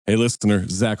Hey, listener,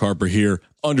 Zach Harper here.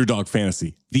 Underdog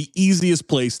Fantasy, the easiest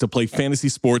place to play fantasy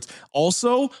sports.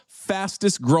 Also,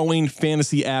 fastest growing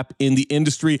fantasy app in the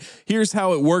industry. Here's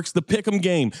how it works. The Pick'em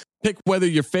game. Pick whether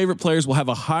your favorite players will have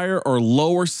a higher or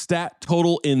lower stat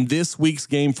total in this week's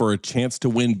game for a chance to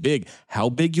win big. How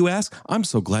big, you ask? I'm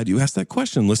so glad you asked that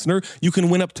question, listener. You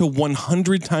can win up to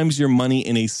 100 times your money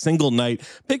in a single night.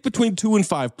 Pick between 2 and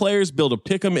 5 players, build a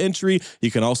Pick'em entry.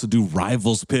 You can also do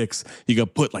rivals picks. You can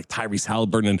put like Tyrese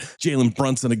Halliburton and Jalen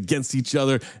Brunson against each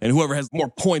other, and whoever has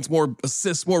more points, more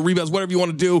assists, more rebounds, whatever you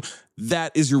want to do,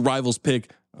 that is your rivals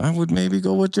pick. I would maybe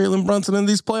go with Jalen Brunson in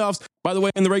these playoffs. By the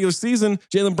way, in the regular season,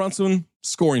 Jalen Brunson,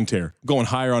 scoring tear, going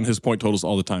higher on his point totals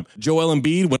all the time. Joel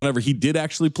Embiid, whenever he did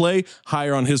actually play,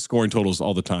 higher on his scoring totals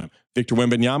all the time. Victor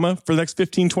Wembanyama, for the next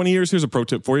 15, 20 years, here's a pro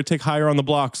tip for you. Take higher on the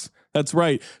blocks. That's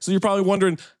right. So you're probably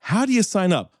wondering, how do you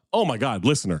sign up? Oh my God,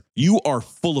 listener, you are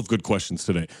full of good questions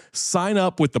today. Sign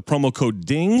up with the promo code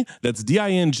DING, that's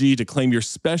D-I-N-G, to claim your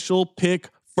special pick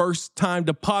first time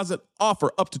deposit offer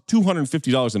up to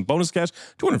 $250 in bonus cash.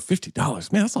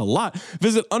 $250, man, that's a lot.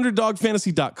 Visit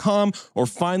underdogfantasy.com or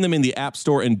find them in the App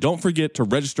Store. And don't forget to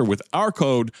register with our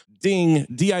code DING,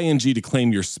 D-I-N-G, to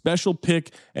claim your special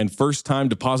pick and first time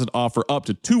deposit offer up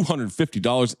to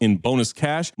 $250 in bonus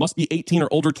cash. Must be 18 or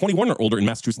older, 21 or older in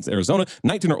Massachusetts, Arizona,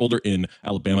 19 or older in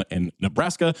Alabama and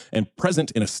Nebraska, and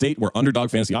present in a state where Underdog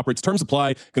Fantasy operates. Terms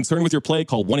apply. Concerned with your play,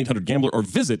 call 1-800-GAMBLER or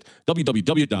visit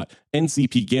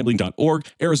www.ncpgambling.org.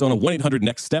 Arizona,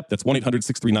 1-800-NEXT-STEP. That's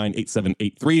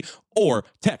 1-800-639-8783. Or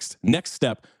text NEXT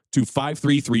STEP to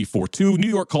 53342. New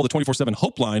York, call the 24/7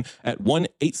 Hope line at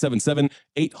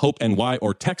 1-877-8-HOPE-NY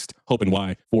or text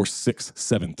HOPE-NY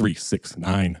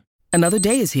 467-369. Another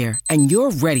day is here, and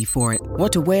you're ready for it.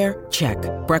 What to wear? Check.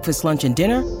 Breakfast, lunch, and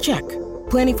dinner? Check.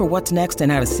 Planning for what's next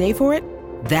and how to save for it?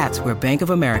 That's where Bank of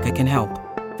America can help.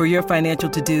 For your financial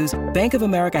to-dos, Bank of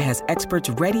America has experts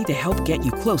ready to help get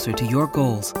you closer to your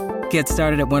goals. Get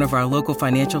started at one of our local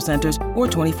financial centers or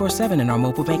 24/7 in our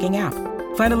mobile banking app.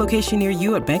 Find a location near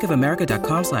you at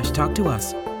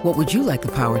bankofamerica.com/talktous. What would you like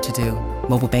the power to do?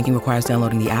 Mobile banking requires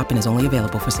downloading the app and is only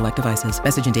available for select devices.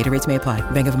 Message and data rates may apply.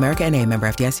 Bank of America NA, member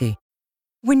FDIC.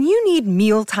 When you need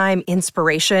mealtime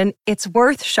inspiration, it's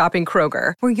worth shopping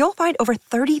Kroger, where you'll find over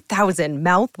 30,000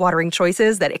 mouth-watering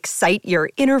choices that excite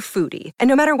your inner foodie. And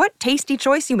no matter what tasty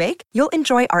choice you make, you'll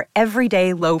enjoy our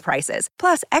everyday low prices,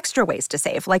 plus extra ways to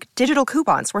save, like digital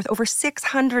coupons worth over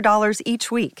 $600 each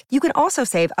week. You can also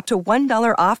save up to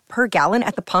 $1 off per gallon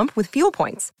at the pump with fuel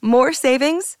points. More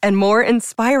savings and more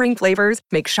inspiring flavors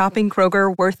make shopping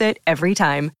Kroger worth it every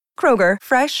time. Kroger,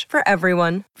 fresh for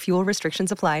everyone. Fuel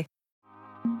restrictions apply.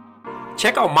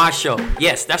 Check out my show.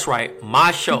 Yes, that's right,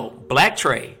 my show, Black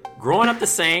Trey, Growing Up the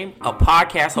Same, a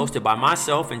podcast hosted by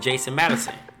myself and Jason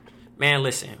Madison. Man,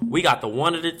 listen, we got the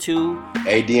one of the two.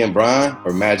 AD and Brian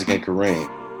or Magic and Kareem?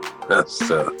 That's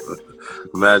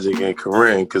Magic and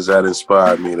Kareem, because that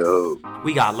inspired me to hoop.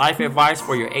 We got life advice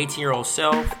for your 18-year-old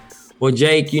self. Well,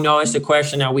 Jake, you know, it's the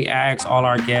question that we ask all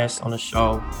our guests on the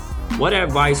show. What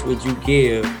advice would you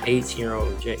give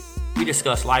 18-year-old Jake? We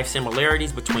discuss life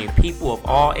similarities between people of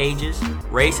all ages,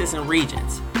 races, and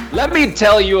regions. Let me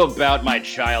tell you about my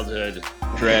childhood,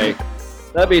 Trey.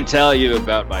 Let me tell you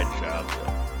about my childhood.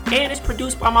 And it's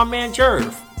produced by my man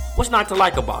Jerv. What's not to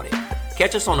like about it?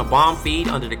 Catch us on the Bomb feed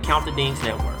under the Count the Dings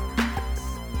Network.